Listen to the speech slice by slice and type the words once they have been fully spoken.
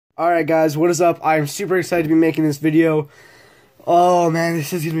Alright guys, what is up? I'm super excited to be making this video. Oh man,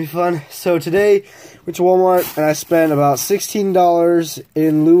 this is going to be fun. So today, went to Walmart and I spent about $16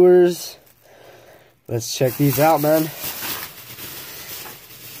 in lures. Let's check these out, man.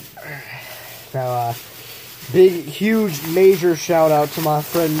 Now, big, huge, major shout out to my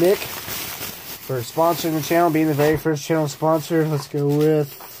friend Nick for sponsoring the channel, being the very first channel sponsor. Let's go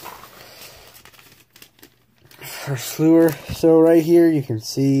with first lure. So right here you can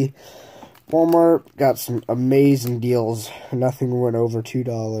see Walmart got some amazing deals. Nothing went over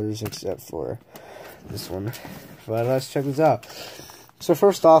 $2 except for this one. But let's check this out. So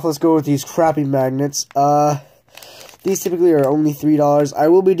first off, let's go with these crappie magnets. These typically are only $3. I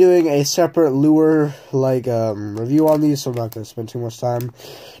will be doing a separate lure review on these, so I'm not going to spend too much time.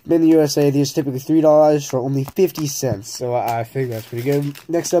 Made in the USA, these are typically $3 for only 50 cents, so I think that's pretty good.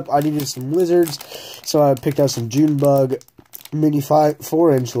 Next up, I needed some lizards, so I picked out some June Bug mini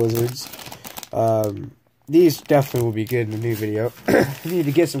 4-inch lizards. These definitely will be good in the new video. I need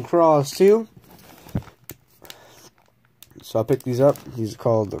to get some craws too, so I picked these up. These are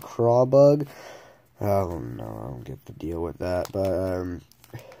called the Craw Bug. Oh no, I don't get the deal with that, but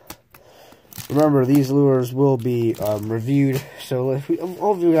remember, these lures will be reviewed. So if we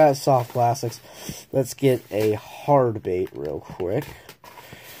got soft plastics, let's get a hard bait real quick.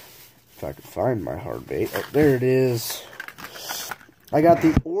 If I can find my hard bait. Oh, there it is. I got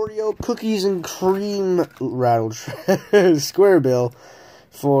the Oreo cookies and cream rattle square bill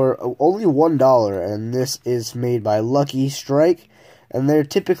for only $1, and this is made by Lucky Strike. And they're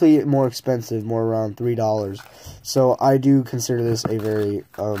typically more expensive, more around $3. So I do consider this a very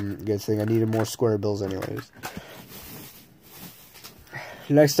good thing. I needed more square bills anyways.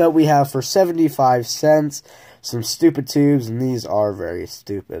 Next up we have for 75 cents some stupid tubes, and these are very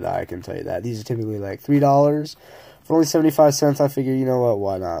stupid, I can tell you that. These are typically like $3. For only 75 cents, I figure, you know what,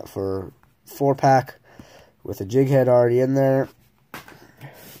 why not? For 4-pack with a jig head already in there,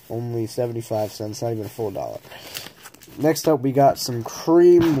 only 75 cents, not even a full $1. Next up, we got some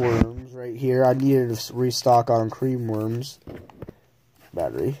cream worms right here. I needed to restock on cream worms.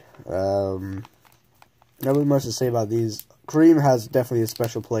 Battery. Not really much to say about these. Cream has definitely a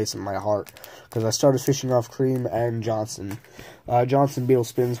special place in my heart, because I started fishing off Cream and Johnson. Johnson Beetle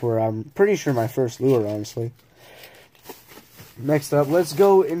Spins were, I'm pretty sure, my first lure, honestly. Next up, let's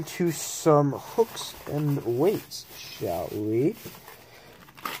go into some hooks and weights, shall we?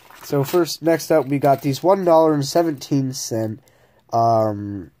 So next up, we got these $1.17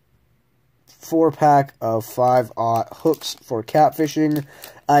 4-pack of 5/0 hooks for catfishing.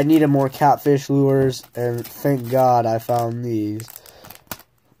 I needed more catfish lures, and thank God I found these.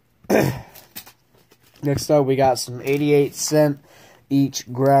 Next up, we got some 88-cent each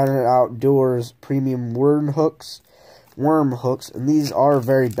Granite Outdoors premium worm hooks, and these are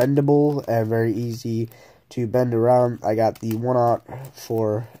very bendable and very easy to bend around. I got the 1/0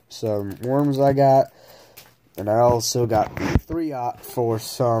 for some worms I got, and I also got the 3/0 for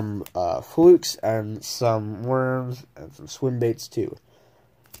some flukes and some worms and some swim baits too.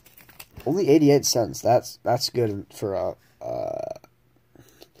 Only 88 cents. That's good for a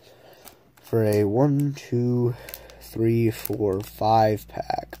 1, 2, 3, 4,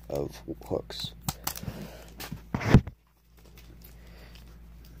 5-pack of hooks.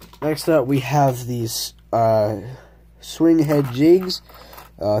 Next up, we have these swing head jigs,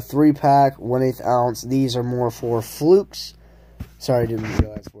 3-pack, 1/8 ounce. These are more for flukes. Sorry, I didn't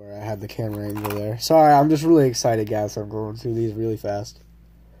realize where I had the camera angle there. Sorry, I'm just really excited, guys. I'm going through these really fast.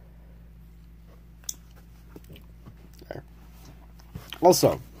 There.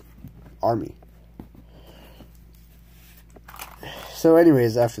 Also, Army. So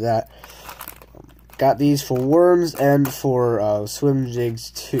anyways, after that, got these for worms and for swim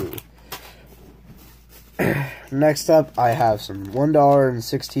jigs too. Next up, I have some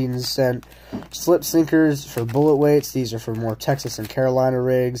 $1.16 slip sinkers for bullet weights. These are for more Texas and Carolina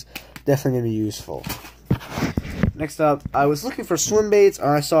rigs. Definitely going to be useful. Next up, I was looking for swim baits, and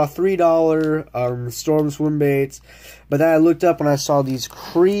I saw $3 Storm swim baits. But then I looked up and I saw these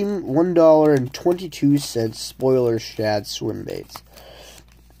Cream $1.22 spoiler shad swim baits.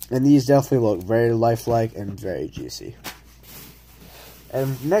 And these definitely look very lifelike and very juicy.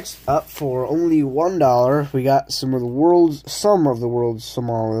 And next up, for only $1, we got some of the world's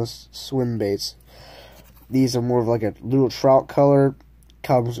smallest swim baits. These are more of like a little trout color.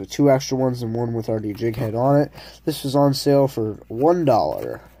 Comes with 2 extra ones and one with already jig head on it. This was on sale for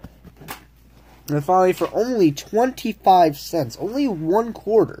 $1. And finally, for only 25 cents, only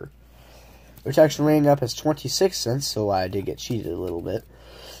 1/4, which actually rang up as 26 cents, so I did get cheated a little bit,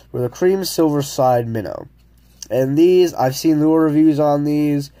 were the Cream Silver Side Minnow. And these, I've seen lure reviews on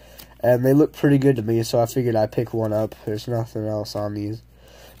these. and they look pretty good to me, so I figured I'd pick one up. There's nothing else on these.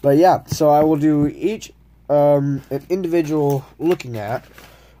 But yeah, so I will do each an individual looking at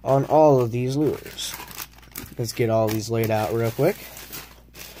on all of these lures. Let's get all these laid out real quick.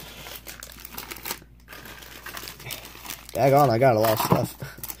 Daggone, I got a lot of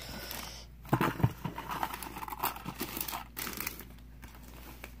stuff.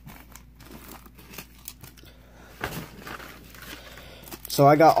 So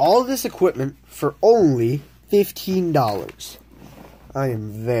I got all of this equipment for only $15. I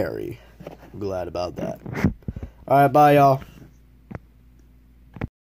am very glad about that. Alright, bye y'all.